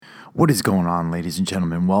What is going on, ladies and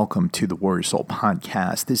gentlemen? Welcome to the Warrior Soul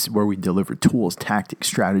Podcast. This is where we deliver tools, tactics,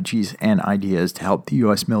 strategies, and ideas to help the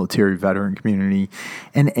U.S. military veteran community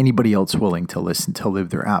and anybody else willing to listen to live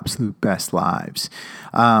their absolute best lives.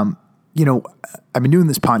 I've been doing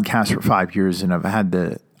this podcast for 5 years, and I've had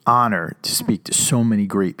the honor to speak to so many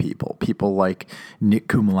great people like Nick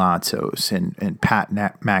Koumalatzos and Pat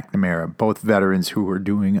McNamara, both veterans who are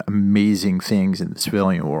doing amazing things in the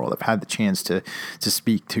civilian world. I've had the chance to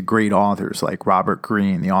speak to great authors like Robert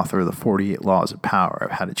Greene, the author of the 48 Laws of Power.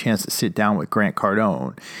 I've had a chance to sit down with Grant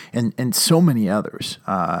Cardone and so many others,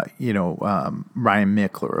 Ryan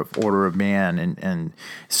Mickler of Order of Man and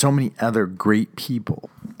so many other great people.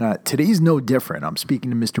 Today's no different. I'm speaking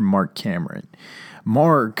to Mr. Marc Cameron.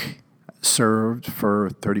 Marc served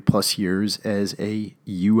for 30 plus years as a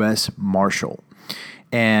U.S. Marshal.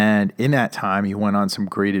 And in that time, he went on some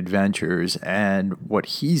great adventures. And what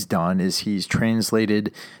he's done is he's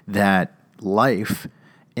translated that life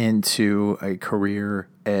into a career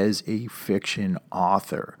as a fiction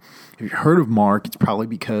author. If you've heard of Marc, it's probably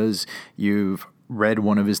because you've read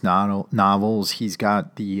one of his novels. He's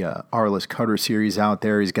got the Arliss Cutter series out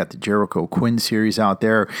there. He's got the Jericho Quinn series out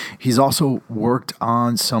there. He's also worked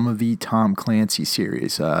on some of the Tom Clancy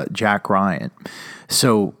series, Jack Ryan.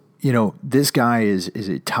 So, this guy is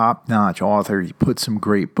a top-notch author. He put some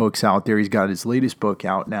great books out there. He's got his latest book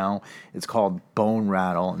out now. It's called Bone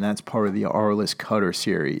Rattle, and that's part of the Arliss Cutter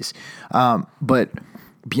series. But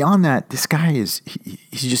beyond that, this guy he's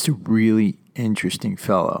just a really interesting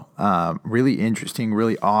fellow. Really interesting,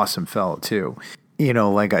 really awesome fellow, too.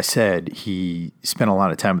 Like I said, he spent a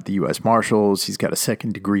lot of time with the U.S. Marshals. He's got a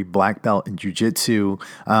second-degree black belt in jiu-jitsu.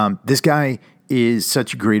 This guy is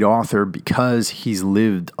such a great author because he's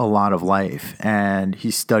lived a lot of life and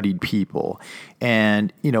he's studied people.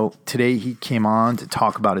 And, today he came on to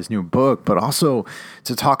talk about his new book, but also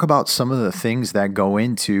to talk about some of the things that go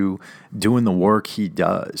into doing the work he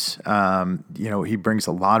does. He brings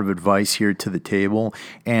a lot of advice here to the table.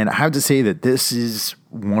 And I have to say that this is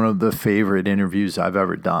one of the favorite interviews I've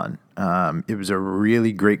ever done. It was a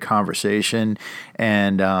really great conversation,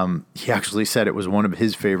 and he actually said it was one of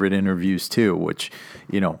his favorite interviews too, which,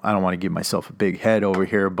 I don't want to give myself a big head over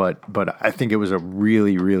here, but I think it was a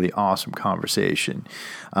really, really awesome conversation.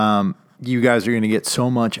 You guys are going to get so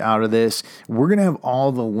much out of this. We're going to have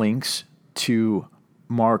all the links to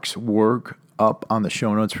Marc's work up on the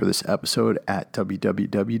show notes for this episode at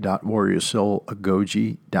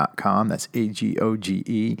www.warriorsoulagoge.com. That's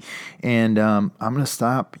AGOGE. And I'm going to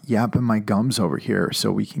stop yapping my gums over here so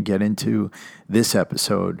we can get into this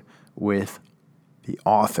episode with the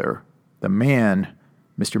author, the man,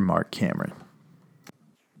 Mr. Marc Cameron.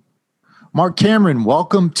 Marc Cameron,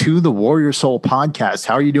 welcome to the Warrior Soul Podcast.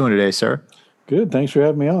 How are you doing today, sir? Good. Thanks for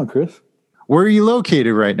having me on, Chris. Where are you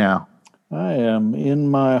located right now? I am in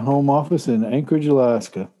my home office in Anchorage,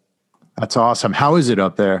 Alaska. That's awesome. How is it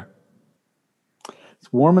up there?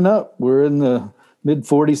 It's warming up. We're in the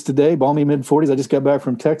mid-40s today, balmy mid-40s. I just got back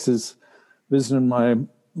from Texas visiting my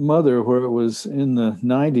mother where it was in the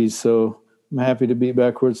 90s, so I'm happy to be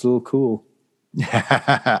back where it's a little cool.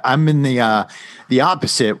 I'm in the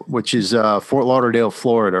opposite, which is Fort Lauderdale,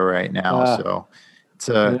 Florida right now. So it's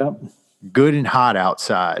good and hot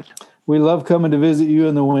outside. We love coming to visit you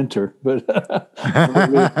in the winter, but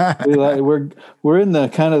we're in the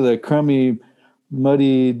kind of the crummy,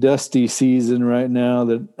 muddy, dusty season right now.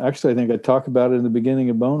 That actually I think I talked about it in the beginning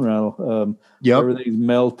of Bone Rattle. Everything's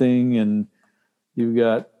melting, and you've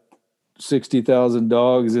got 60,000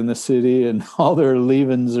 dogs in the city, and all their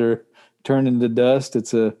leavings are turning to dust.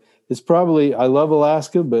 It's probably, I love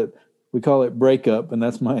Alaska, but we call it breakup, and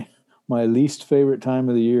that's my least favorite time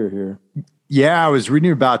of the year here. Yeah, I was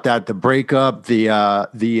reading about that. The breakup, the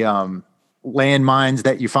landmines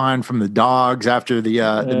that you find from the dogs after the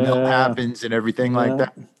melt happens, and everything like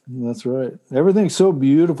that. That's right. Everything's so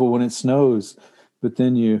beautiful when it snows, but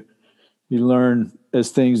then you learn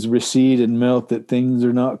as things recede and melt that things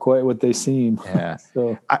are not quite what they seem. Yeah.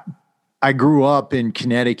 So I grew up in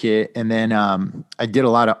Connecticut, and then I did a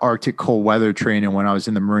lot of Arctic cold weather training when I was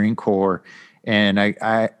in the Marine Corps. And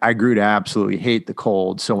I grew to absolutely hate the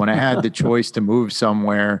cold. So when I had the choice to move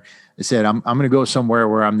somewhere, I said, I'm going to go somewhere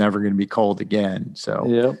where I'm never going to be cold again. So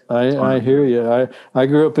yeah, I hear you. I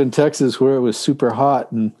grew up in Texas where it was super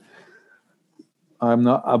hot, and I'm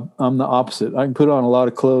the opposite. I can put on a lot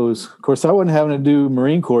of clothes. Of course, I wasn't having to do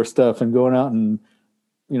Marine Corps stuff and going out and,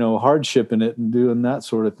 hardshipping it and doing that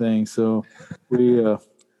sort of thing. So I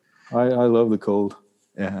love the cold.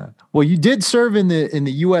 Yeah. Well, you did serve in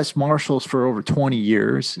the U.S. Marshals for over 20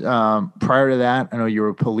 years. Prior to that, I know you were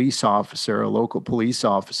a police officer, a local police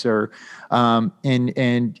officer,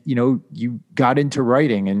 and you got into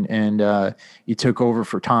writing, and you took over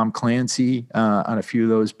for Tom Clancy on a few of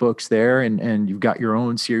those books there, and you've got your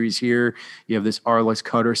own series here. You have this Arliss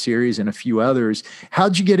Cutter series and a few others.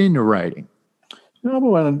 How'd you get into writing?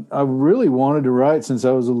 When I really wanted to write since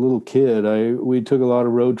I was a little kid. We took a lot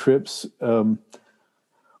of road trips.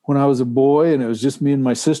 When I was a boy, and it was just me and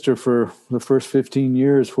my sister for the first 15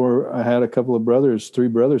 years before I had a couple of brothers, 3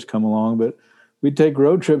 brothers come along. But we'd take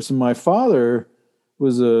road trips, and my father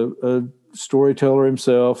was a storyteller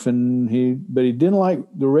himself, but he didn't like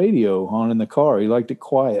the radio on in the car. He liked it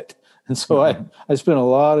quiet. And so I spent a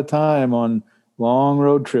lot of time on long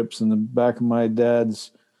road trips in the back of my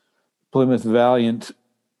dad's Plymouth Valiant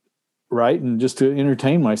writing just to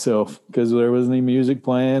entertain myself because there wasn't any music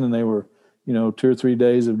playing, and they were 2 or 3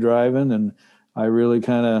 days of driving. And I really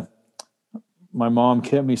my mom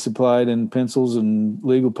kept me supplied in pencils and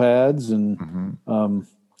legal pads. And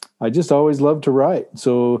I just always loved to write.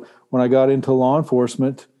 So when I got into law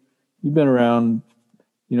enforcement, you've been around,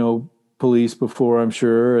 police before, I'm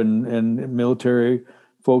sure, and military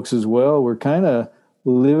folks as well. We're kind of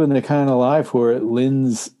living the kind of life where it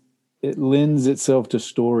lends itself to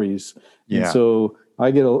stories. Yeah. And so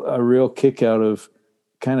I get a real kick out of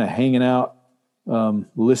kind of hanging out,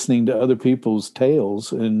 listening to other people's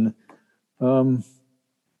tales, and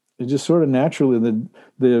it just sort of naturally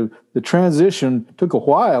the transition took a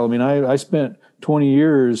while. I mean, I spent 20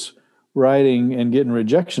 years writing and getting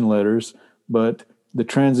rejection letters, but the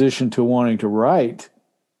transition to wanting to write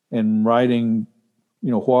and writing,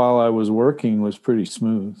 while I was working was pretty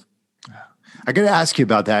smooth. I got to ask you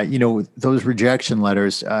about that. Those rejection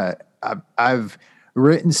letters. I've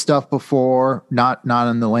written stuff before, not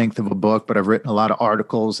in the length of a book, but I've written a lot of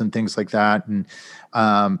articles and things like that. And,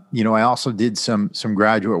 I also did some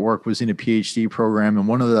graduate work, was in a PhD program. And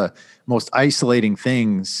one of the most isolating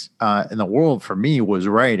things in the world for me was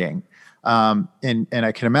writing. And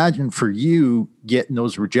I can imagine for you getting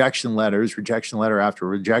those rejection letter after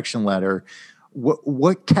rejection letter,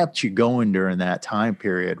 what kept you going during that time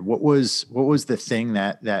period? What was the thing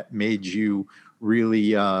that made you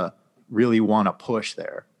really want to push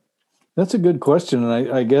there? That's a good question. And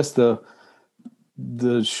I guess the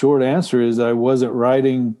short answer is I wasn't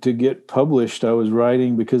writing to get published. I was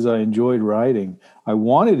writing because I enjoyed writing. I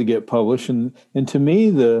wanted to get published. And to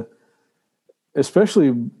me,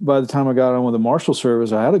 especially by the time I got on with the Marshal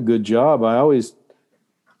Service, I had a good job.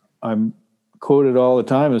 I'm quoted all the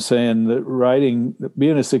time as saying that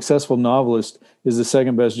being a successful novelist is the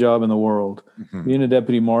second best job in the world. Mm-hmm. Being a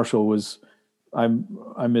deputy marshal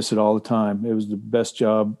I miss it all the time. It was the best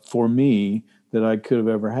job for me that I could have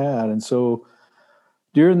ever had. And so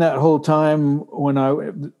during that whole time when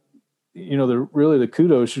the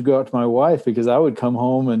kudos should go out to my wife, because I would come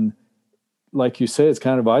home and, like you say, it's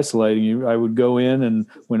kind of isolating. I would go in, and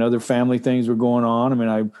when other family things were going on, I mean,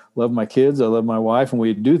 I love my kids, I love my wife, and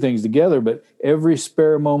we'd do things together. But every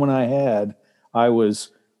spare moment I had, I was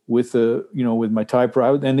with my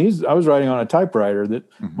typewriter. And I was writing on a typewriter that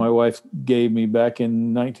my wife gave me back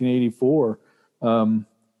in 1984.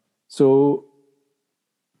 So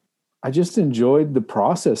I just enjoyed the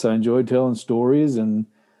process. I enjoyed telling stories and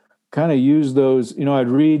kind of used those. I'd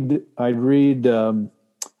read.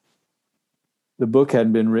 The book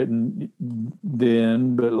hadn't been written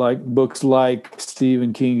then, but like books like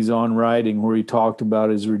Stephen King's On Writing, where he talked about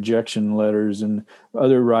his rejection letters and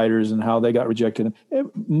other writers and how they got rejected.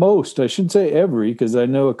 Most, I shouldn't say every, because I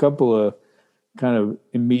know a couple of kind of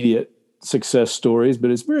immediate success stories, but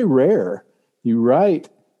it's very rare. You write,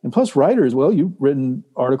 and plus writers, well, you've written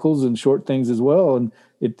articles and short things as well, and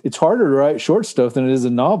it's harder to write short stuff than it is a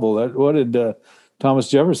novel. What did Thomas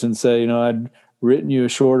Jefferson say? I'd written you a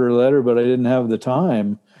shorter letter, but I didn't have the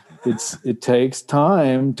time. It takes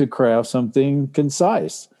time to craft something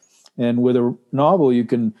concise. And with a novel,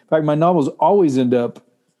 in fact, my novels always end up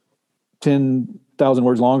 10,000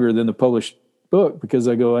 words longer than the published book because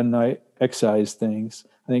I go and I excise things.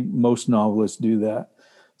 I think most novelists do that.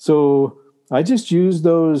 So I just use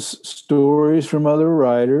those stories from other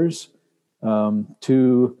writers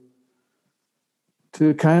to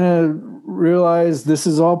kind of realize this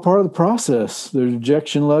is all part of the process. The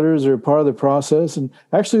rejection letters are part of the process. And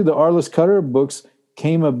actually the Arliss Cutter books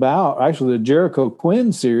came about, actually the Jericho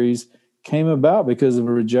Quinn series came about because of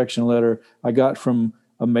a rejection letter I got from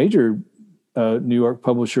a major New York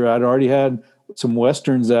publisher. I'd already had some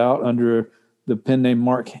Westerns out under the pen name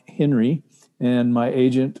Marc Henry. And my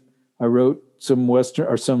agent, I wrote some Western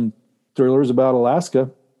or some thrillers about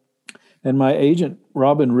Alaska. And my agent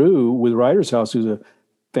Robin Rue with Writer's House, who's a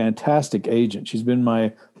fantastic agent. She's been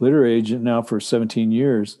my literary agent now for 17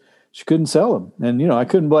 years. She couldn't sell them. And, I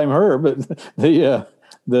couldn't blame her, but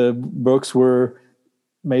the books were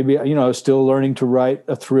maybe, I was still learning to write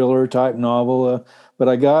a thriller type novel. But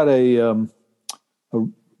I got a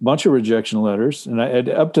bunch of rejection letters. And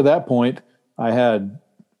up to that point, I had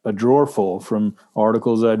a drawer full from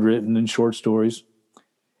articles I'd written and short stories.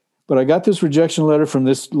 But I got this rejection letter from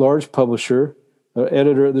this large publisher,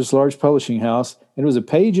 editor at this large publishing house, and it was a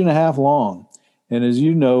page and a half long. And as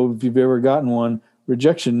you know, if you've ever gotten one,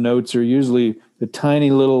 rejection notes are usually a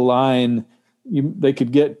tiny little line. They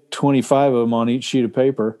could get 25 of them on each sheet of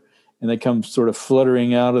paper, and they come sort of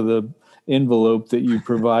fluttering out of the envelope that you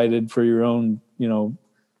provided for your own,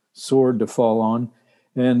 sword to fall on.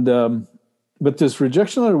 And but this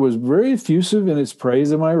rejection letter was very effusive in its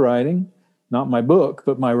praise of my writing, not my book,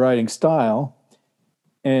 but my writing style,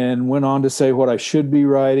 and went on to say what I should be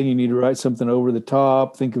writing. You need to write something over the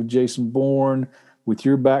top. Think of Jason Bourne. With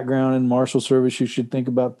your background in Marshal Service, you should think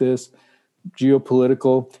about this.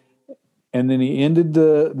 Geopolitical. And then he ended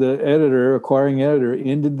the acquiring editor,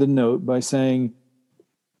 ended the note by saying,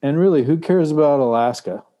 and really, who cares about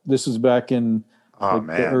Alaska? This was back in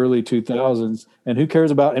the early 2000s. And who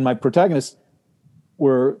cares about, and my protagonists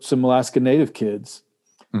were some Alaska Native kids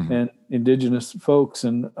and indigenous folks.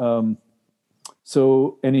 And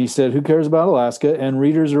and he said, who cares about Alaska? And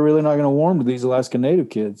readers are really not going to warm to these Alaska Native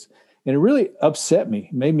kids. And it really upset me,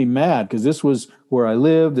 made me mad, because this was where I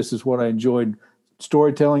lived. This is what I enjoyed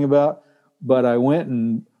storytelling about. But I went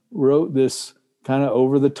and wrote this kind of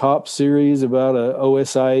over-the-top series about a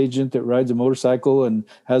OSI agent that rides a motorcycle and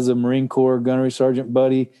has a Marine Corps gunnery sergeant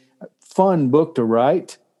buddy. Fun book to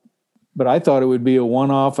write, but I thought it would be a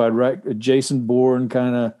one-off. I'd write a Jason Bourne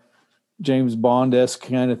kind of James Bond-esque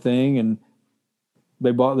kind of thing, and they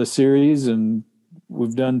bought the series, and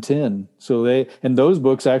we've done 10. So those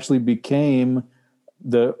books actually became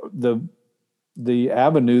the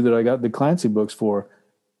avenue that I got the Clancy books for.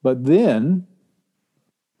 But then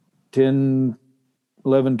 10,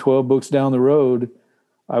 11, 12 books down the road,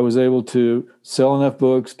 I was able to sell enough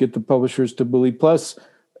books, get the publishers to believe. Plus,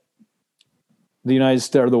 the United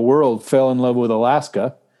States, or the world, fell in love with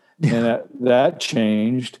Alaska, and that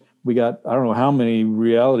changed. We got, I don't know how many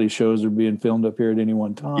reality shows are being filmed up here at any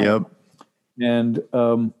one time. Yep. And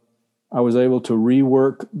I was able to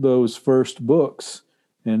rework those first books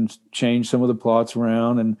and change some of the plots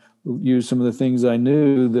around and use some of the things I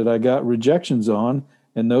knew that I got rejections on,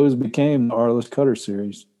 and those became the Arliss Cutter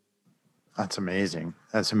series. That's amazing.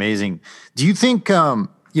 That's amazing. Do you think,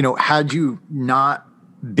 had you not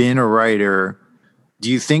been a writer,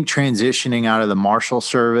 do you think transitioning out of the Marshal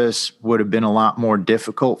Service would have been a lot more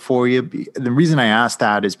difficult for you? The reason I ask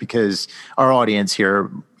that is because our audience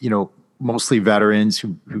here, mostly veterans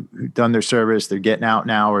who've done their service, they're getting out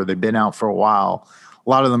now, or they've been out for a while. A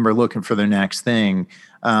lot of them are looking for their next thing.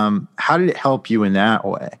 How did it help you in that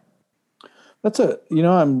way?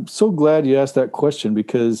 I'm so glad you asked that question,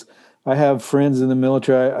 because I have friends in the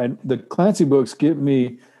military. The Clancy books give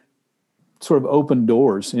me sort of open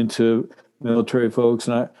doors into military folks.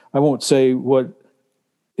 And I won't say what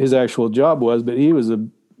his actual job was, but he was a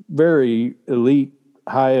very elite,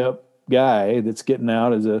 high up guy that's getting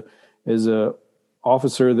out as a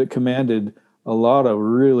officer that commanded a lot of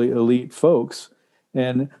really elite folks.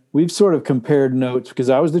 And we've sort of compared notes, because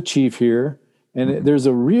I was the chief here, and there's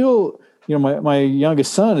a real, my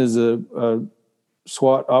youngest son is a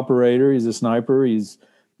SWAT operator. He's a sniper.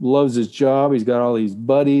 Loves his job. He's got all these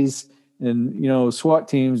buddies, and SWAT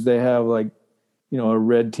teams, they have a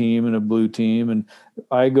red team and a blue team, and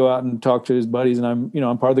I go out and talk to his buddies, and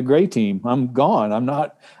I'm part of the gray team. I'm gone.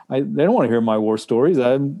 They don't want to hear my war stories.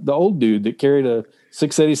 I'm the old dude that carried a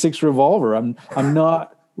 686 revolver. I'm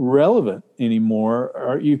not relevant anymore,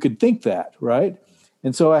 or you could think that, right?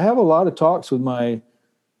 And so I have a lot of talks with my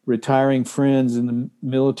retiring friends in the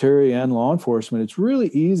military and law enforcement. It's really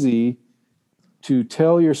easy to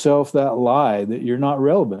tell yourself that lie that you're not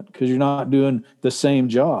relevant because you're not doing the same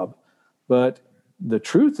job. But the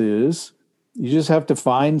truth is, you just have to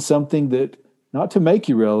find something that, not to make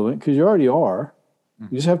you relevant, because you already are.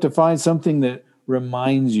 You just have to find something that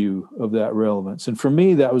reminds you of that relevance. And for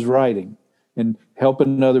me, that was writing and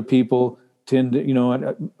helping other people tend to,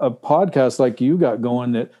 a podcast like you got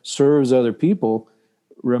going that serves other people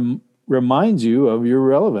reminds you of your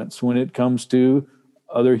relevance when it comes to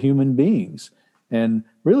other human beings. And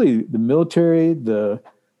really, the military, the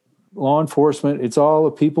law enforcement, it's all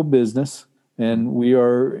a people business. And we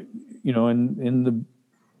are,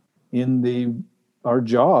 our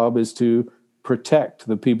job is to protect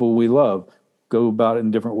the people we love. Go about it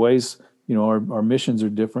in different ways. our missions are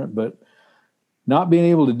different, but not being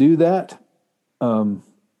able to do that, and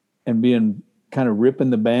being kind of ripping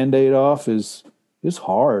the Band-Aid off is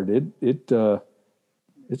hard. It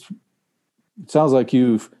sounds like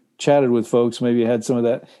you've chatted with folks, maybe had some of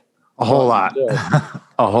that. A whole lot,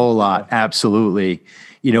 a whole lot. Absolutely.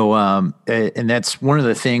 And that's one of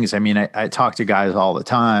the things, I mean, I talk to guys all the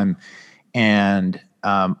time, and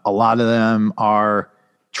a lot of them are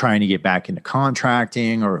trying to get back into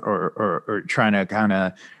contracting or trying to kind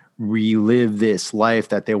of relive this life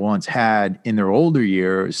that they once had in their older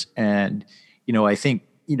years. And, I think,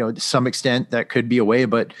 to some extent that could be a way,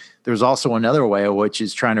 but there's also another way, which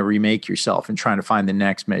is trying to remake yourself and trying to find the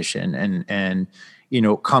next mission and,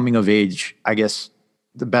 coming of age. I guess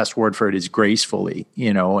the best word for it is gracefully,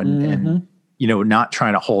 and not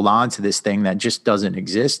trying to hold on to this thing that just doesn't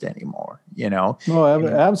exist anymore, No,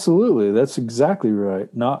 absolutely. That's exactly right.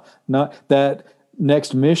 Not that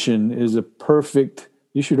next mission is a perfect,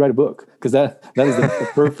 you should write a book, because that is the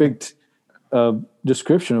perfect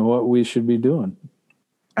description of what we should be doing.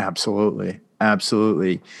 Absolutely.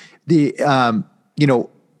 The,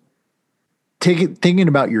 thinking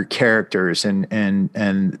about your characters and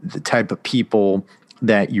the type of people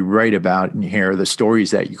that you write about and hear the stories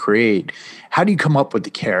that you create, how do you come up with the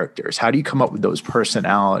characters? How do you come up with those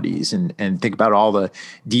personalities and think about all the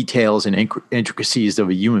details and intricacies of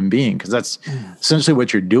a human being? Because that's essentially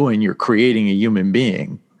what you're doing. You're creating a human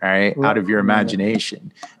being, right? Out of your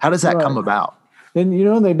imagination. How does that come about? And,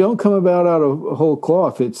 they don't come about out of whole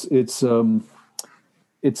cloth. It's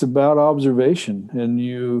about observation. And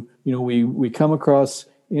we come across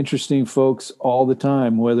interesting folks all the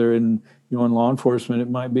time, whether in law enforcement, it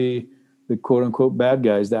might be the quote unquote bad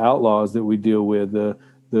guys, the outlaws that we deal with,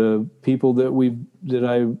 the people that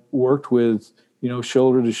I worked with,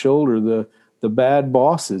 shoulder to shoulder, the bad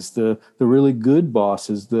bosses, the really good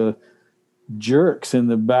bosses, the jerks in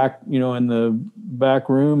the back, in the back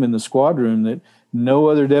room, in the squad room that no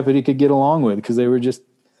other deputy could get along with because they were just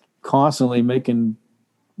constantly making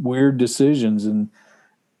weird decisions.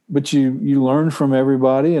 But you learn from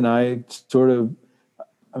everybody. And I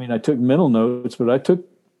took mental notes, but I took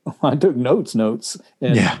notes.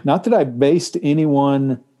 And not that I based any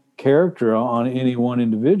one character on any one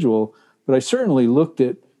individual, but I certainly looked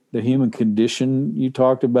at the human condition you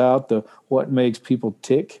talked about, what makes people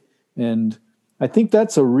tick. And I think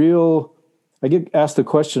that's I get asked the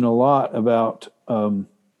question a lot about,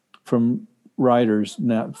 from writers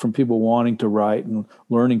now, from people wanting to write and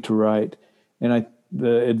learning to write. And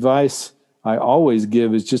the advice I always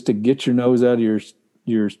give is just to get your nose out of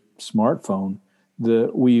your smartphone.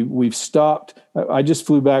 We've stopped. I just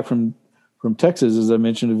flew back from Texas, as I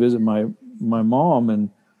mentioned, to visit my mom and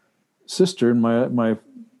sister, and my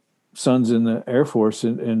son's in the Air Force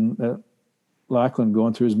in Lackland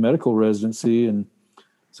going through his medical residency. And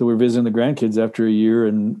so we're visiting the grandkids after a year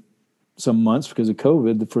and some months because of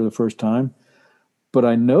COVID for the first time. But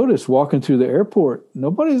I noticed walking through the airport,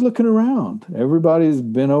 nobody's looking around. Everybody's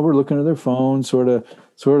been over looking at their phone, sort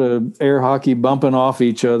of air hockey bumping off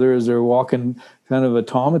each other as they're walking, kind of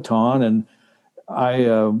automaton.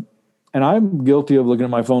 And I'm guilty of looking at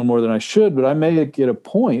my phone more than I should, but I may get a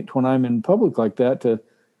point when I'm in public like that to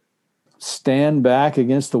stand back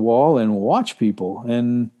against the wall and watch people.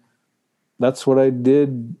 And that's what I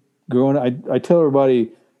did growing up. I tell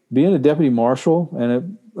everybody, being a deputy marshal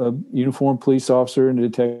and a uniformed police officer and a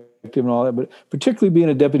detective and all that, but particularly being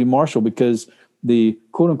a deputy marshal, because the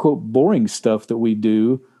quote unquote boring stuff that we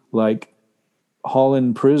do, like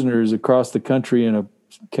hauling prisoners across the country in a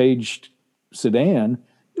caged sedan,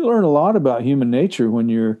 you learn a lot about human nature when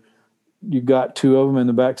you got two of them in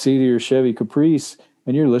the back seat of your Chevy Caprice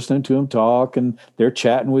and you're listening to them talk and they're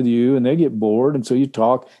chatting with you and they get bored. And so you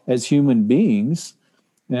talk as human beings,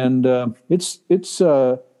 and it's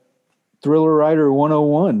Thriller Writer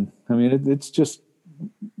 101. I mean, it's just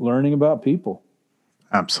learning about people.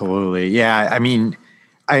 Absolutely. Yeah. I mean,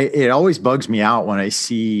 it always bugs me out when I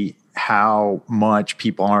see how much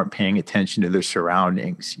people aren't paying attention to their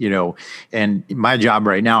surroundings, and my job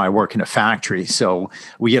right now, I work in a factory. So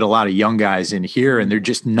we get a lot of young guys in here and they're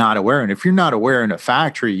just not aware. And if you're not aware in a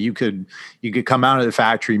factory, you could come out of the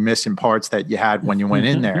factory missing parts that you had when you went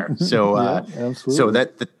in there. So, so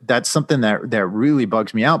that's something that really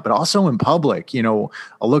bugs me out, but also in public, I'll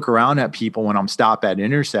look around at people when I'm stopped at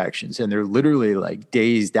intersections and they're literally like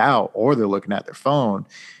dazed out or they're looking at their phone.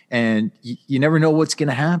 And you never know what's going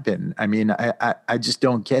to happen. I mean, I just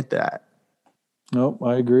don't get that. No,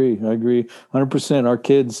 I agree. 100%. Our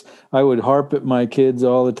kids, I would harp at my kids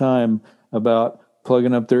all the time about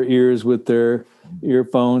plugging up their ears with their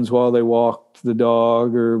earphones while they walked the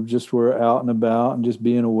dog, or just we're out and about and just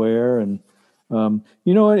being aware. And and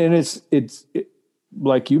it's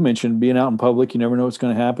like you mentioned, being out in public, you never know what's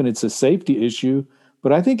going to happen. It's a safety issue,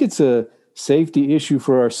 but I think it's a safety issue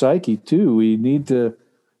for our psyche too. We need to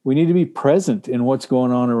be present in what's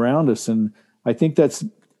going on around us, and I think that's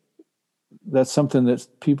something that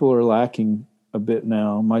people are lacking a bit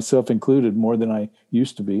now, myself included, more than I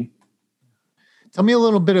used to be. Tell me a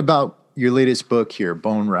little bit about your latest book here,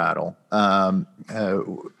 Bone Rattle.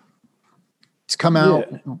 It's come out.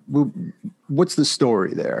 Yeah. What's the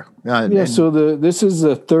story there? So this is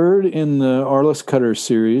the third in the Arliss Cutter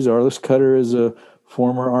series. Arliss Cutter is a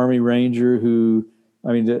former Army Ranger who,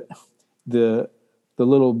 the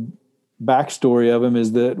little backstory of him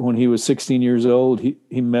is that when he was 16 years old,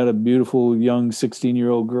 he met a beautiful young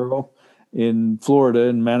 16-year-old girl in Florida,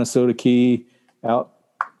 in Manasota Key, out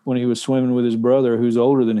when he was swimming with his brother, who's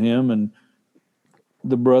older than him. And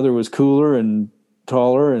the brother was cooler and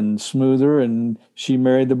taller and smoother, and she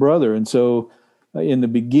married the brother. And so in the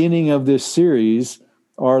beginning of this series,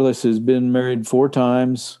 Arliss has been married 4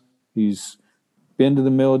 times. He's been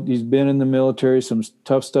he's been in the military. Some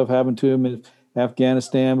tough stuff happened to him in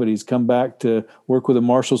Afghanistan, but he's come back to work with the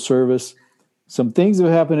Marshal Service. Some things have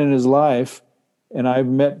happened in his life, and I've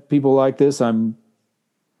met people like this. I'm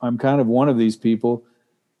kind of one of these people.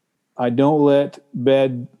 I don't let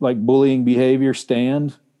bad, bullying behavior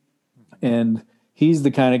stand. And he's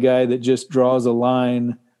the kind of guy that just draws a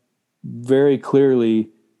line very clearly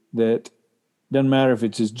that doesn't matter if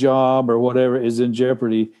it's his job or whatever is in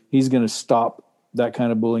jeopardy, he's going to stop that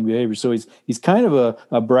kind of bullying behavior. So he's kind of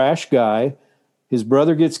a brash guy. His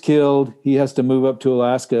brother gets killed. He has to move up to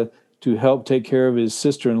Alaska to help take care of his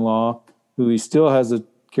sister-in-law, who he still has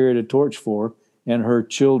carried a torch for, and her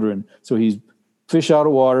children. So he's fish out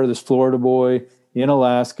of water, this Florida boy in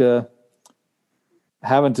Alaska,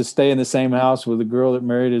 having to stay in the same house with a girl that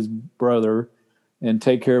married his brother and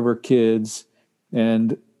take care of her kids.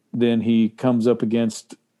 And then he comes up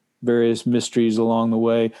against various mysteries along the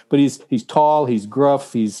way. But he's tall, he's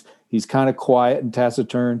gruff, he's kind of quiet and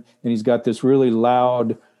taciturn, and he's got this really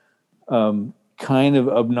loud, kind of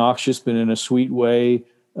obnoxious, but in a sweet way,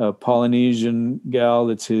 Polynesian gal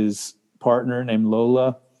that's his partner named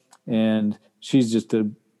Lola. And she's just a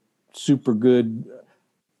super good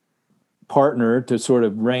partner to sort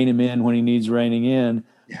of rein him in when he needs reining in.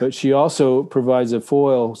 Yeah. But she also provides a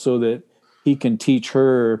foil so that he can teach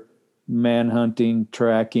her manhunting,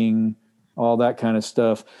 tracking, all that kind of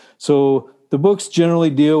stuff. So the books generally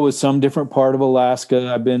deal with some different part of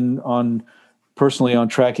Alaska. I've been personally on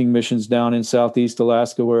tracking missions down in Southeast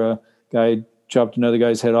Alaska, where a guy chopped another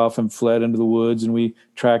guy's head off and fled into the woods, and we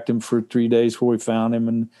tracked him for 3 days before we found him.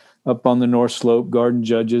 And up on the North Slope, Garden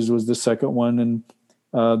Judges was the second one.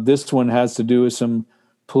 And this one has to do with some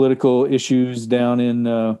political issues down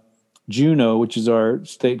in Juneau, which is our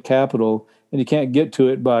state capital. And you can't get to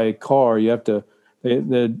it by car. You have to,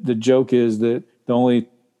 the joke is that the only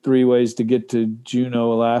 3 ways to get to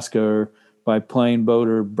Juneau, Alaska are by plane, boat,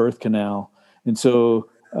 or birth canal. And so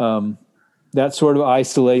that sort of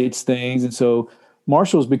isolates things. And so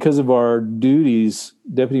marshals, because of our duties,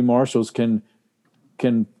 deputy marshals can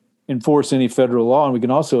enforce any federal law, and we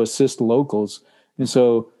can also assist locals. And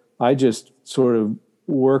so I just sort of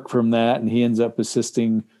work from that, and he ends up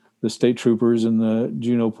assisting the state troopers and the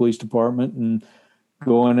Juneau Police Department and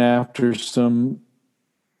going after some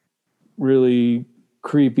really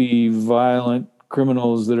creepy, violent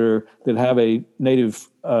criminals that have a native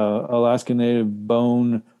Alaska native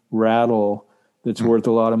bone rattle that's worth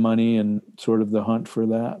a lot of money, and sort of the hunt for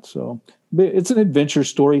that. So it's an adventure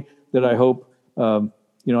story that I hope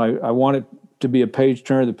I want it to be a page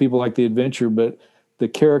turner that people like the adventure, but the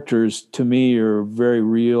characters to me are very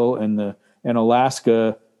real, and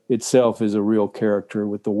Alaska itself is a real character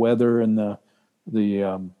with the weather and the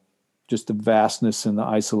just the vastness and the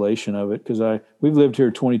isolation of it. Because we've lived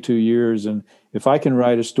here 22 years, and if I can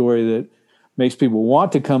write a story that makes people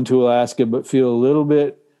want to come to Alaska but feel a little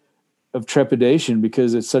bit of trepidation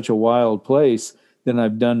because it's such a wild place, then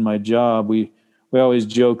I've done my job. We always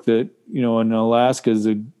joke that, in Alaska is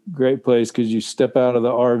a great place because you step out of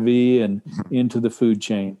the RV and into the food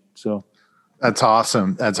chain. So that's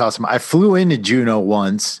awesome. That's awesome. I flew into Juneau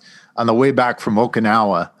once on the way back from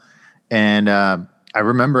Okinawa, and I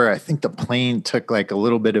remember I think the plane took like a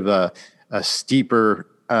little bit of a steeper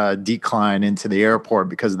decline into the airport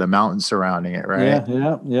because of the mountains surrounding it, right?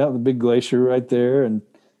 Yeah. The big glacier right there, and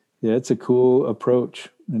yeah, it's a cool approach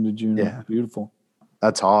into Juneau. Yeah. Beautiful.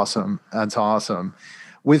 That's awesome.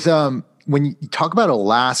 With when you talk about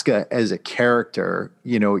Alaska as a character,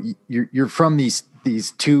 you're from these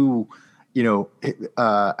 2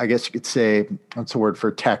 I guess you could say, what's the word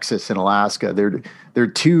for Texas and Alaska? They're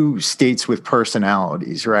two states with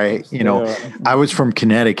personalities, right? I was from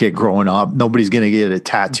Connecticut growing up. Nobody's going to get a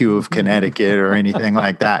tattoo of Connecticut or anything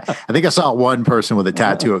like that. I think I saw one person with a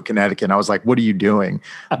tattoo of Connecticut, and I was like, "What are you doing?"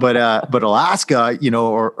 But Alaska,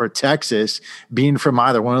 or Texas, being from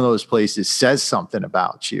either one of those places says something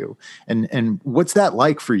about you. And what's that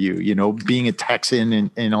like for you? Being a Texan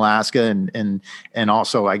in Alaska, and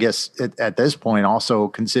also, I guess at this point, also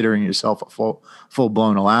considering yourself a full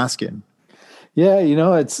blown Alaskan. Yeah,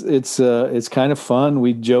 it's kind of fun.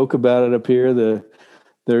 We joke about it up here.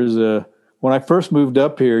 When I first moved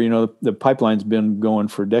up here, the pipeline's been going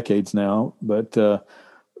for decades now, but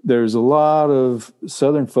there's a lot of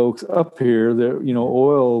Southern folks up here that,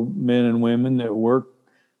 oil men and women that work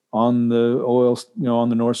on the oil, on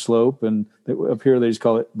the North Slope, and up here they just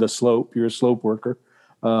call it the slope. You're a slope worker.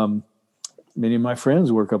 Many of my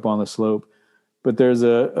friends work up on the slope, but there's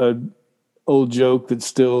a old joke that's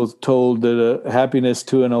still told that happiness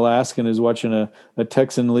to an Alaskan is watching a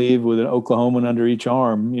Texan leave with an Oklahoman under each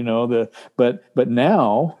arm. But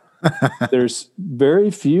now there's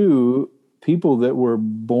very few people that were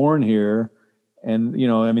born here, and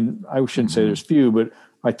I shouldn't say there's few, but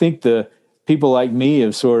I think the people like me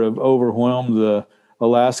have sort of overwhelmed the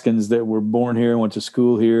Alaskans that were born here and went to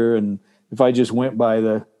school here. And if I just went by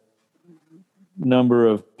the number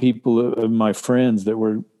of people of my friends that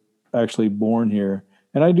were actually born here,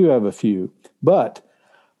 and I do have a few, but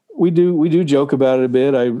we do joke about it a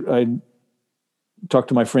bit. I talk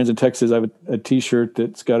to my friends in Texas. I have a T-shirt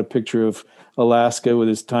that's got a picture of Alaska with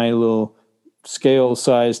this tiny little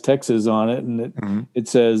scale-sized Texas on it, and it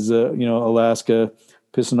says, Alaska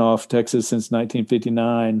pissing off Texas since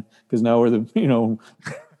 1959, because now we're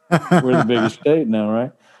we're the biggest state now,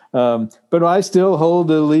 right? But I still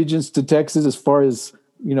hold allegiance to Texas as far as,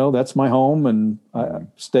 that's my home, and I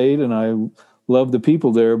stayed, and I love the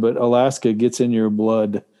people there. But Alaska gets in your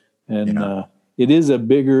blood, and it is a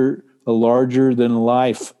larger than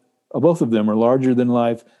life. Both of them are larger than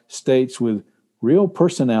life states with real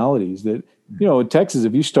personalities. That in Texas,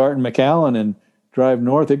 if you start in McAllen and drive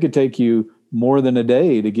north, it could take you more than a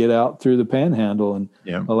day to get out through the Panhandle. And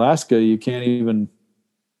Alaska, you can't even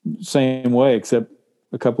same way except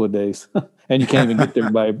a couple of days, and you can't even get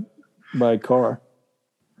there by car.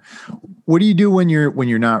 What do you do when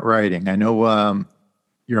you're not writing? I know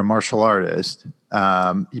you're a martial artist.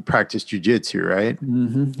 You practice jujitsu, right?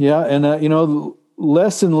 Mm-hmm. Yeah, and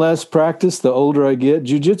less and less practice the older I get.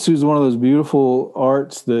 Jiu-jitsu is one of those beautiful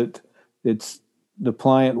arts that it's the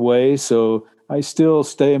pliant way. So I still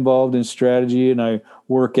stay involved in strategy, and I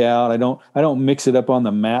work out. I don't mix it up on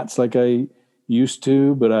the mats like I used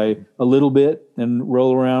to, but a little bit, and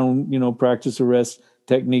roll around, practice arrest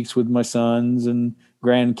techniques with my sons and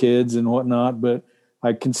grandkids and whatnot. But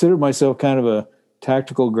I consider myself kind of a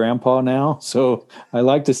tactical grandpa now. So I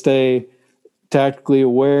like to stay tactically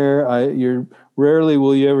aware. Rarely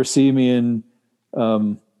will you ever see me in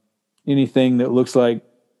anything that looks like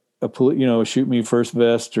a shoot me first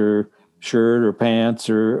vest or shirt or pants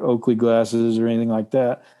or Oakley glasses or anything like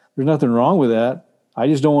that. There's nothing wrong with that. I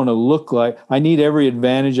just don't want to look like I need every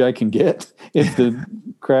advantage I can get if the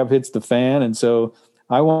crap hits the fan. And so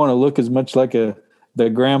I want to look as much like the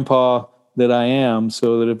grandpa that I am,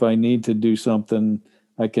 so that if I need to do something,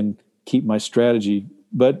 I can keep my strategy.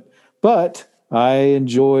 But I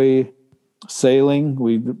enjoy sailing.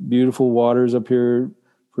 Beautiful waters up here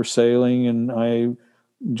for sailing, and I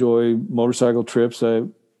enjoy motorcycle trips. I've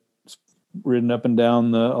ridden up and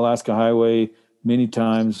down the Alaska Highway many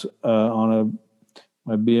times on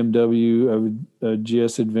my BMW, a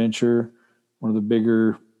GS Adventure, one of the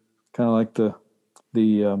bigger, kind of like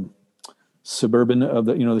the Suburban of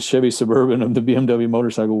the Chevy Suburban of the BMW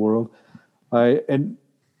motorcycle world. I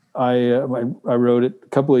rode it a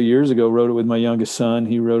couple of years ago. Rode it with my youngest son.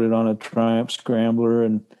 He rode it on a Triumph Scrambler,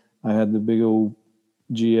 and I had the big old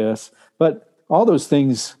GS. But all those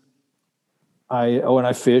things, and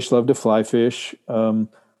I fish. Love to fly fish.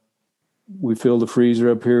 We fill the freezer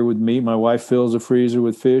up here with meat. My wife fills the freezer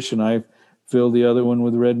with fish, and I fill the other one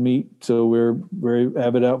with red meat. So we're very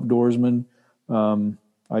avid outdoorsmen.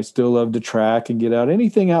 I still love to track and get out,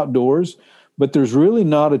 anything outdoors, but there's really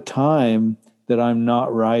not a time that I'm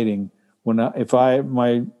not writing.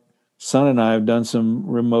 My son and I have done some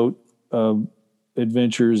remote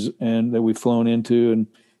adventures and that we've flown into, and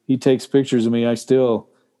he takes pictures of me. I still,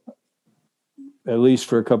 at least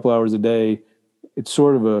for a couple hours a day, it's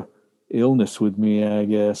sort of a illness with me, I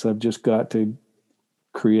guess. I've just got to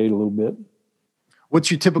create a little bit. What's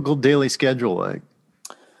your typical daily schedule like?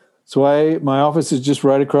 So my office is just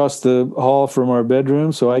right across the hall from our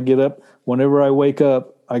bedroom. So I get up whenever I wake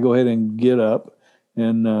up. I go ahead and get up,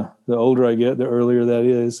 and the older I get, the earlier that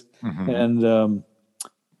is. Mm-hmm. And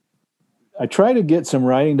I try to get some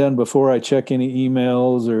writing done before I check any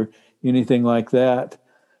emails or anything like that,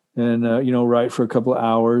 and write for a couple of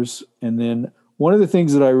hours. And then one of the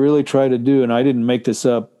things that I really try to do, and I didn't make this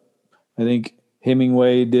up, I think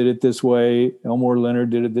Hemingway did it this way, Elmore Leonard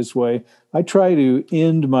did it this way. I try to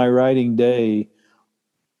end my writing day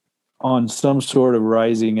on some sort of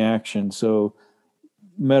rising action. So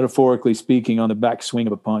metaphorically speaking, on the backswing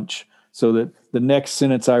of a punch, so that the next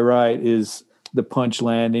sentence I write is the punch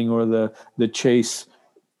landing, or the chase,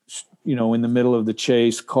 in the middle of the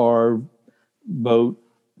chase, car, boat,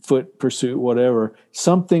 foot pursuit, whatever,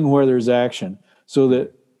 something where there's action, so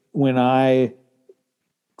that when I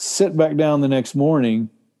sit back down the next morning,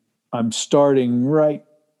 I'm starting right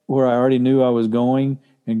where I already knew I was going,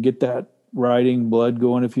 and get that writing blood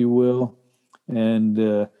going, if you will. And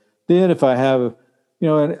then if I have,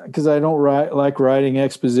 because I don't like writing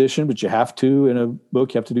exposition, but you have to in a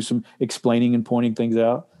book. You have to do some explaining and pointing things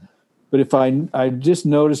out. But if I just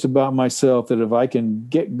noticed about myself that if I can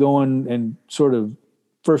get going and sort of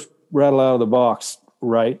first rattle out of the box,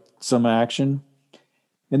 write some action,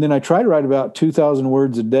 and then I try to write about 2,000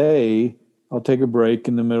 words a day. I'll take a break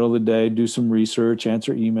in the middle of the day, do some research,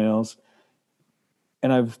 answer emails.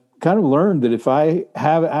 And I've kind of learned that if I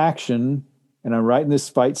have action and I'm writing this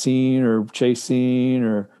fight scene or chase scene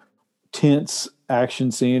or tense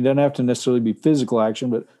action scene, it doesn't have to necessarily be physical action,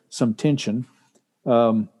 but some tension.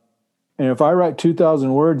 And if I write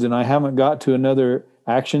 2,000 words and I haven't got to another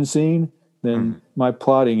action scene, then my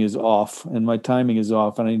plotting is off and my timing is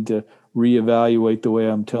off, and I need to reevaluate the way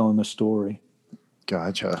I'm telling the story.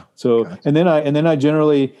 Gotcha. So, and then I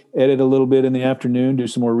generally edit a little bit in the afternoon, do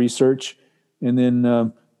some more research, and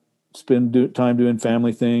then spend time doing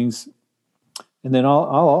family things. And then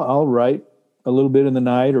I'll write a little bit in the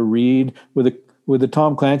night or read with the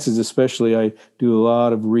Tom Clancy's, especially. I do a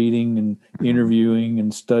lot of reading and interviewing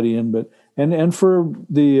and studying, but and for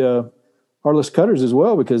the Heartless Cutters as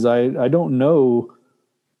well, because I don't know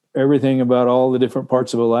everything about all the different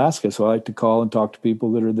parts of Alaska, so I like to call and talk to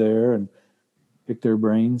people that are there and pick their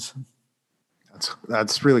brains.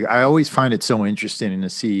 That's really, I always find it so interesting to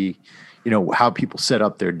see, how people set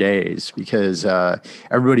up their days, because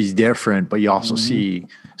everybody's different, but you also see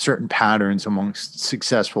certain patterns amongst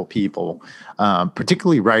successful people,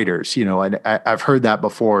 particularly writers. And I've heard that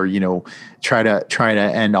before. Try to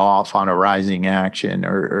end off on a rising action,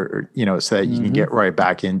 or so that you can get right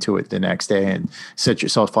back into it the next day and set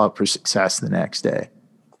yourself up for success the next day.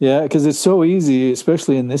 Yeah, because it's so easy,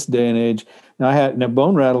 especially in this day and age. Now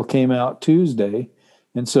Bone Rattle came out Tuesday,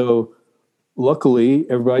 and so luckily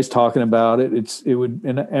everybody's talking about it.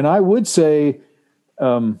 And I would say,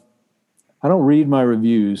 I don't read my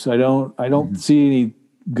reviews. I don't see any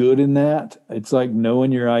good in that. It's like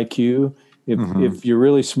knowing your IQ. If you're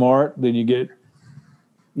really smart, then you get,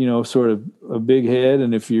 sort of a big head,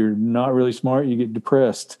 and if you're not really smart, you get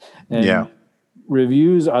depressed. And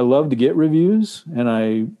reviews, I love to get reviews, and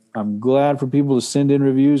I'm glad for people to send in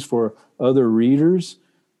reviews for other readers,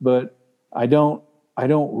 but I don't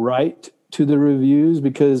write to the reviews,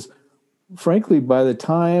 because frankly, by the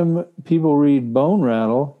time people read Bone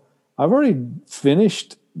Rattle, I've already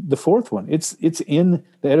finished the fourth one. It's in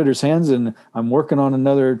the editor's hands, and I'm working on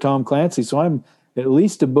another Tom Clancy. So I'm at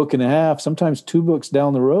least a book and a half, sometimes 2 books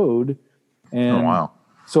down the road. And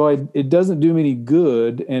so it doesn't do me any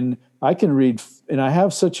good. And I can read, and I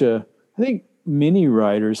have I think many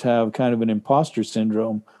writers have kind of an imposter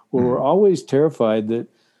syndrome, where we're always terrified that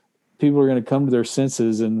people are going to come to their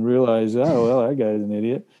senses and realize, oh, well, that guy's an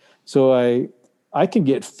idiot. So I can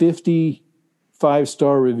get 50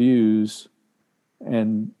 5-star reviews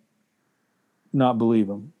and not believe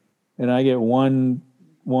them. And I get one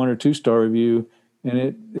or 2-star review, and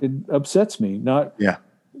it upsets me.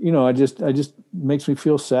 I just makes me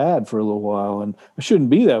feel sad for a little while. And I shouldn't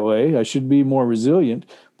be that way. I should be more resilient,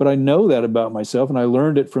 but I know that about myself, and I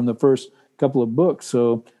learned it from the first couple of books.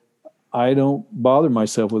 So I don't bother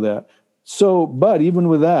myself with that. So, but even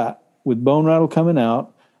with that, with Bone Rattle coming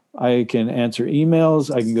out, I can answer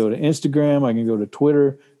emails. I can go to Instagram. I can go to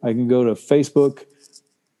Twitter. I can go to Facebook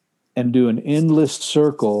and do an endless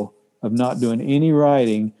circle of not doing any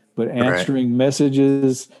writing, but answering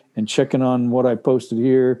messages and checking on what I posted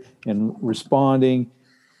here and responding.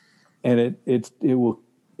 And it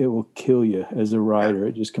will kill you as a writer.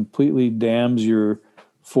 It just completely damns your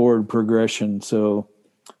forward progression. So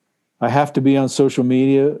I have to be on social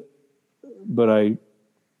media, but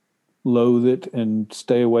loathe it and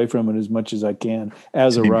stay away from it as much as I can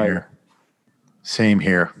as a writer. Same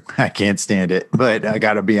here. I can't stand it, but I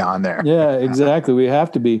got to be on there. Yeah, exactly. We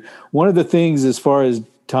have to be. One of the things as far as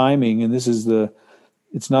timing, and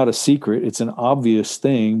it's not a secret, it's an obvious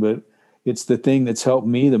thing, but it's the thing that's helped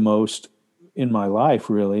me the most in my life,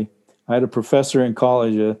 really. I had a professor in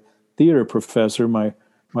college, a theater professor. My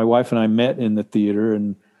wife and I met in the theater,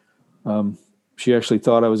 and she actually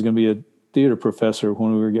thought I was going to be a theater professor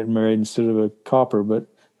when we were getting married instead of a copper, but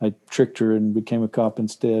I tricked her and became a cop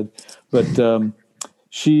instead. But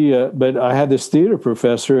but I had this theater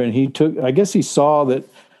professor, and I guess he saw that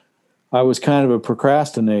I was kind of a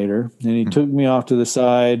procrastinator, and he took me off to the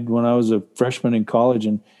side when I was a freshman in college,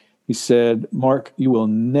 and he said, "Mark, you will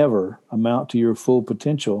never amount to your full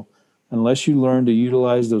potential unless you learn to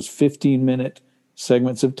utilize those 15-minute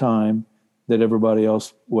segments of time that everybody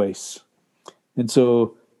else wastes." And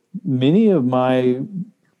so many of my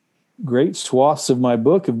great swaths of my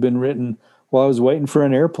book have been written while I was waiting for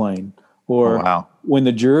an airplane, or when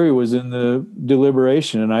the jury was in the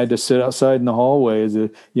deliberation and I had to sit outside in the hallway as a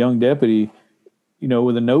young deputy,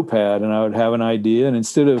 with a notepad, and I would have an idea. And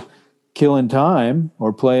instead of killing time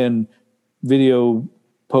or playing video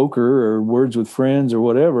poker or Words with Friends or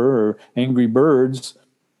whatever, or Angry Birds,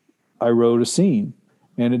 I wrote a scene.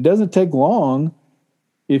 And it doesn't take long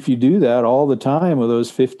if you do that all the time with those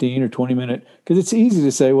 15 or 20-minute, because it's easy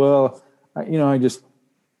to say, well, I just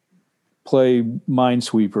play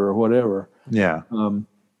Minesweeper or whatever. Yeah.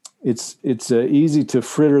 It's easy to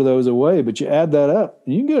fritter those away, but you add that up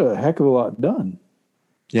and you can get a heck of a lot done.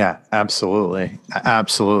 Yeah, absolutely.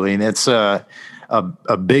 Absolutely. And it's a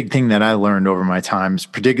big thing that I learned over my times,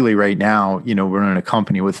 particularly right now, we're in a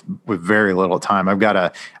company with very little time. I've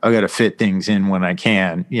got to fit things in when I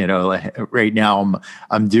can, like right now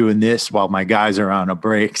I'm doing this while my guys are on a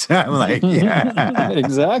break. So I'm like, yeah,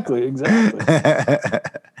 exactly.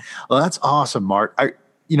 Well, that's awesome, Mark.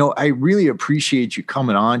 I really appreciate you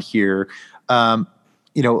coming on here.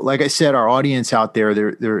 Like I said, our audience out there,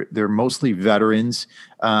 they're mostly veterans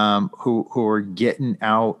who are getting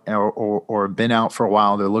out or have been out for a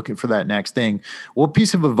while. They're looking for that next thing. What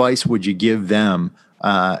piece of advice would you give them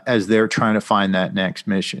as they're trying to find that next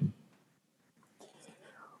mission?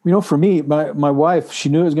 For me, my wife, she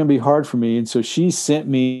knew it was going to be hard for me. And so she sent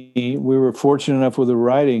me, we were fortunate enough with the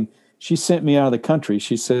writing. She sent me out of the country.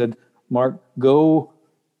 She said, "Mark, go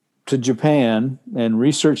to Japan and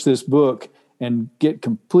research this book and get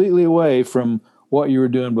completely away from what you were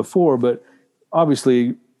doing before." But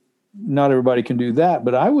obviously not everybody can do that,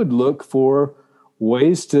 but I would look for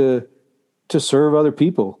ways to serve other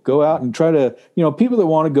people. Go out and try to, people that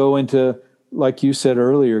want to go into, like you said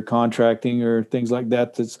earlier, contracting or things like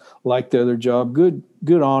that, that's like the other job. Good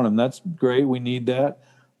on them. That's great. We need that.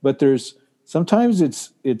 But sometimes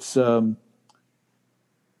it's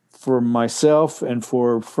for myself and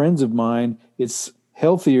for friends of mine, it's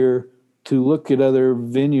healthier to look at other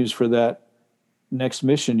venues for that next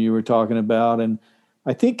mission you were talking about. And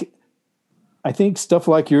I think stuff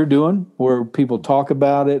like you're doing, where people talk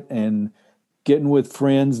about it and getting with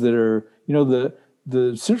friends that are,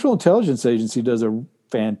 the Central Intelligence Agency does a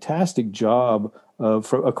fantastic job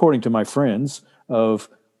of, according to my friends, of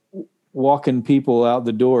walking people out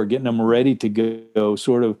the door, getting them ready to go,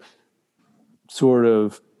 sort of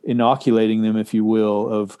inoculating them, if you will,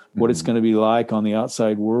 of what it's going to be like on the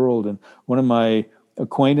outside world. And one of my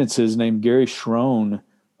acquaintances named Gary Schroen,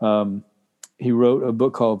 he wrote a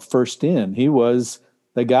book called First In. He was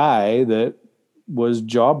the guy that was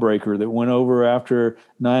Jawbreaker, that went over after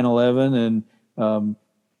 9/11 and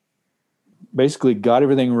basically got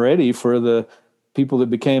everything ready for the people that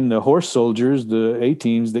became the horse soldiers, the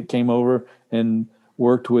A-teams that came over and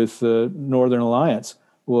worked with the Northern Alliance.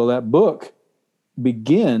 Well, that book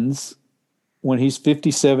begins when he's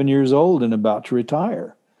 57 years old and about to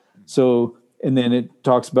retire. So, and then it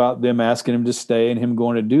talks about them asking him to stay and him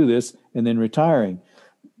going to do this and then retiring.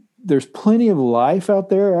 There's plenty of life out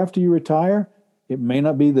there after you retire. It may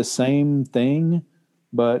not be the same thing,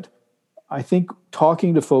 but I think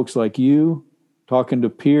talking to folks like you, talking to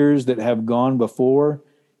peers that have gone before,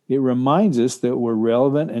 it reminds us that we're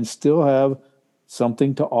relevant and still have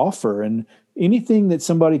something to offer. And anything that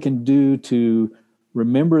somebody can do to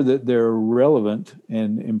remember that they're relevant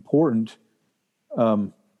and important,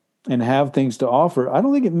 and have things to offer. I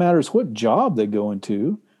don't think it matters what job they go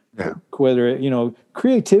into. Yeah. Whether,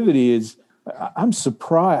 creativity is, I'm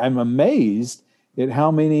surprised, I'm amazed at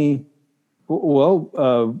how many,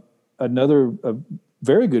 another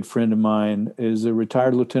very good friend of mine is a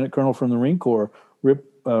retired lieutenant colonel from the Marine Corps, Rip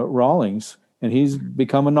Rawlings. and he's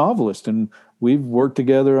become a novelist. And we've worked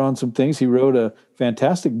together on some things. He wrote a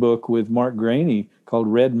fantastic book with Mark Graney called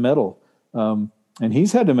Red Metal. And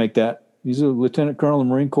he's had to make that. He's a lieutenant colonel in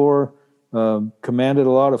the Marine Corps, commanded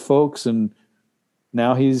a lot of folks, and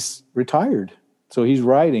now he's retired. So he's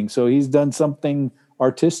writing. So he's done something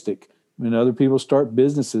artistic. When other people start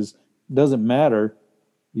businesses, it doesn't matter.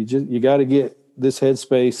 You got to get this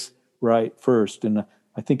headspace right first. And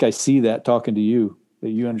I think I see that talking to you, that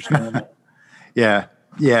you understand that.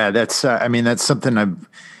 Yeah. That's something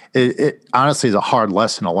it honestly is a hard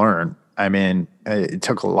lesson to learn. I mean, it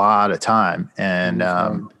took a lot of time, and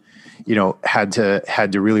had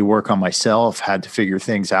to really work on myself, had to figure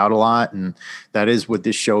things out a lot. And that is what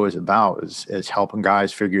this show is about, is helping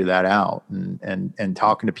guys figure that out, and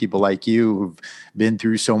talking to people like you who've been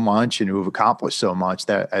through so much and who've accomplished so much.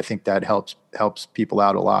 That I think that helps people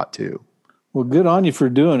out a lot too. Well, good on you for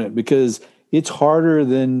doing it, because it's harder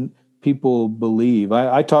than people believe.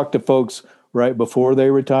 I talk to folks right before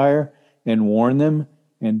they retire and warn them,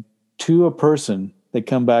 and to a person, they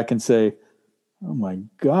come back and say, "Oh my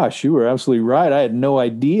gosh, you were absolutely right. I had no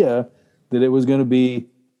idea that it was going to be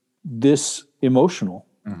this emotional."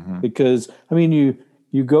 Mm-hmm. Because I mean,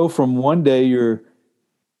 you go from one day you're,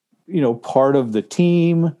 part of the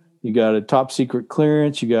team. You got a top secret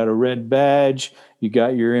clearance. You got a red badge. You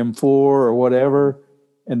got your M4 or whatever,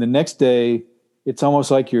 and the next day it's almost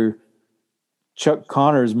like you're Chuck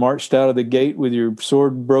Connors marched out of the gate with your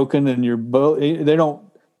sword broken and your bow. They don't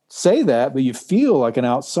say that, but you feel like an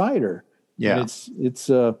outsider. Yeah, and it's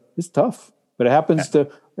tough, but it happens to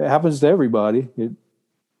everybody.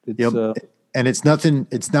 And it's nothing.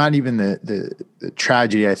 It's not even the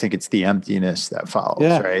tragedy. I think it's the emptiness that follows.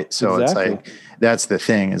 Yeah, right. So exactly. It's like, that's the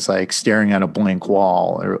thing. It's like staring at a blank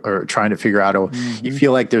wall, or trying to figure out. Mm-hmm. You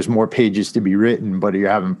feel like there's more pages to be written, but you're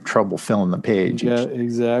having trouble filling the page. Yeah,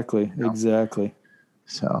 exactly. Exactly.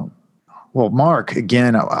 So. Well, Marc,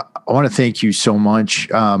 again, I want to thank you so much.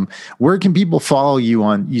 Where can people follow you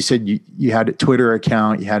on? You said you had a Twitter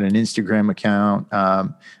account, you had an Instagram account.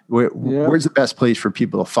 Where's the best place for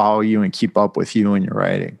people to follow you and keep up with you and your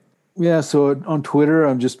writing? Yeah, so on Twitter,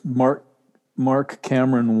 I'm just Marc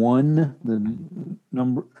Cameron 1, the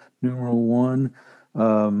numeral 1.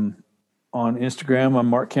 On Instagram, I'm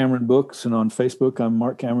Marc Cameron Books, and on Facebook, I'm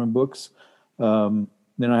Marc Cameron Books. Then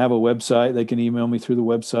I have a website. They can email me through the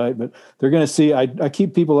website, but they're going to see, I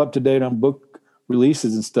keep people up to date on book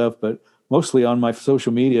releases and stuff, but mostly on my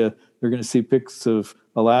social media, they're going to see pics of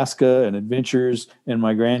Alaska and adventures and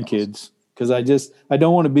my grandkids. Cause I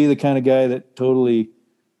don't want to be the kind of guy that totally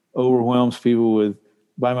overwhelms people with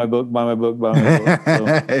buy my book.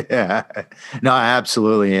 So. Yeah, no,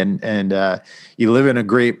 absolutely. And you live in a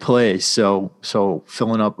great place. So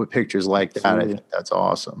filling up with pictures like that, absolutely. I think that's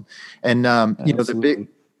awesome. And, the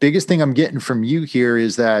biggest thing I'm getting from you here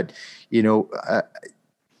is that, I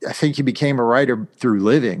think you became a writer through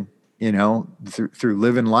living, through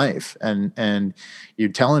living life, and you're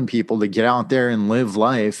telling people to get out there and live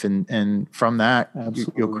life. And from that,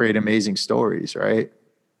 you'll create amazing stories, right?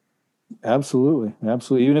 Absolutely.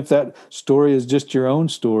 Even if that story is just your own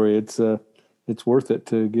story, it's worth it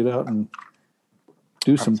to get out and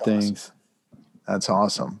do some things. That's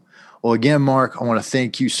awesome. Well, again, Marc, I want to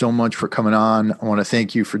thank you so much for coming on. I want to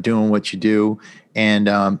thank you for doing what you do. And,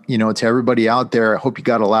 to everybody out there, I hope you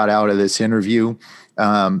got a lot out of this interview.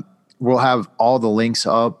 We'll have all the links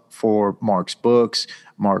up for Marc's books,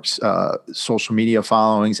 Marc's social media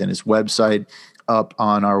followings, and his website up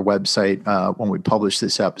on our website when we publish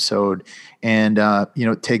this episode. And,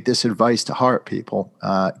 take this advice to heart, people.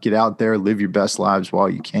 Get out there, live your best lives while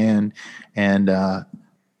you can. And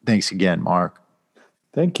thanks again, Marc.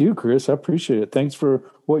 Thank you, Chris. I appreciate it. Thanks for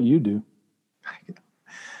what you do.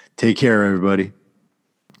 Take care, everybody.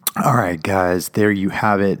 All right, guys, there you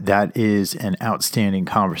have it. That is an outstanding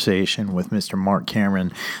conversation with Mr. Marc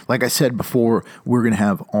Cameron. Like I said before, we're going to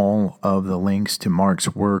have all of the links to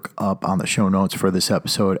Marc's work up on the show notes for this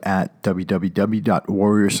episode at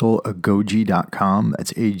www.warriorsoulagoge.com.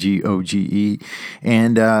 That's AGOGE.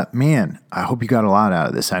 And man, I hope you got a lot out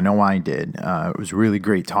of this. I know I did. It was really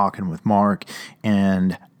great talking with Marc,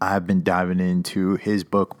 and I've been diving into his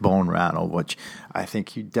book, Bone Rattle, which I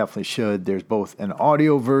think you definitely should. There's both an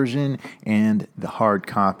audio version and the hard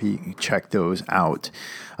copy. Check those out.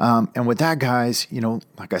 And with that, guys,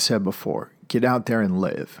 like I said before, get out there and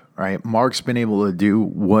live, right? Marc's been able to do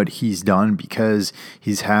what he's done because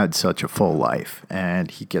he's had such a full life, and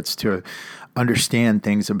he gets to understand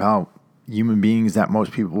things about human beings that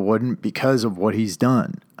most people wouldn't because of what he's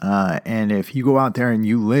done. And if you go out there and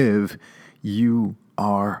you live, you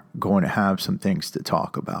are going to have some things to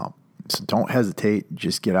talk about. So don't hesitate.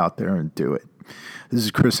 Just get out there and do it. This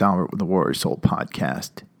is Chris Albert with the Warrior Soul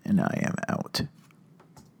Podcast, and I am out.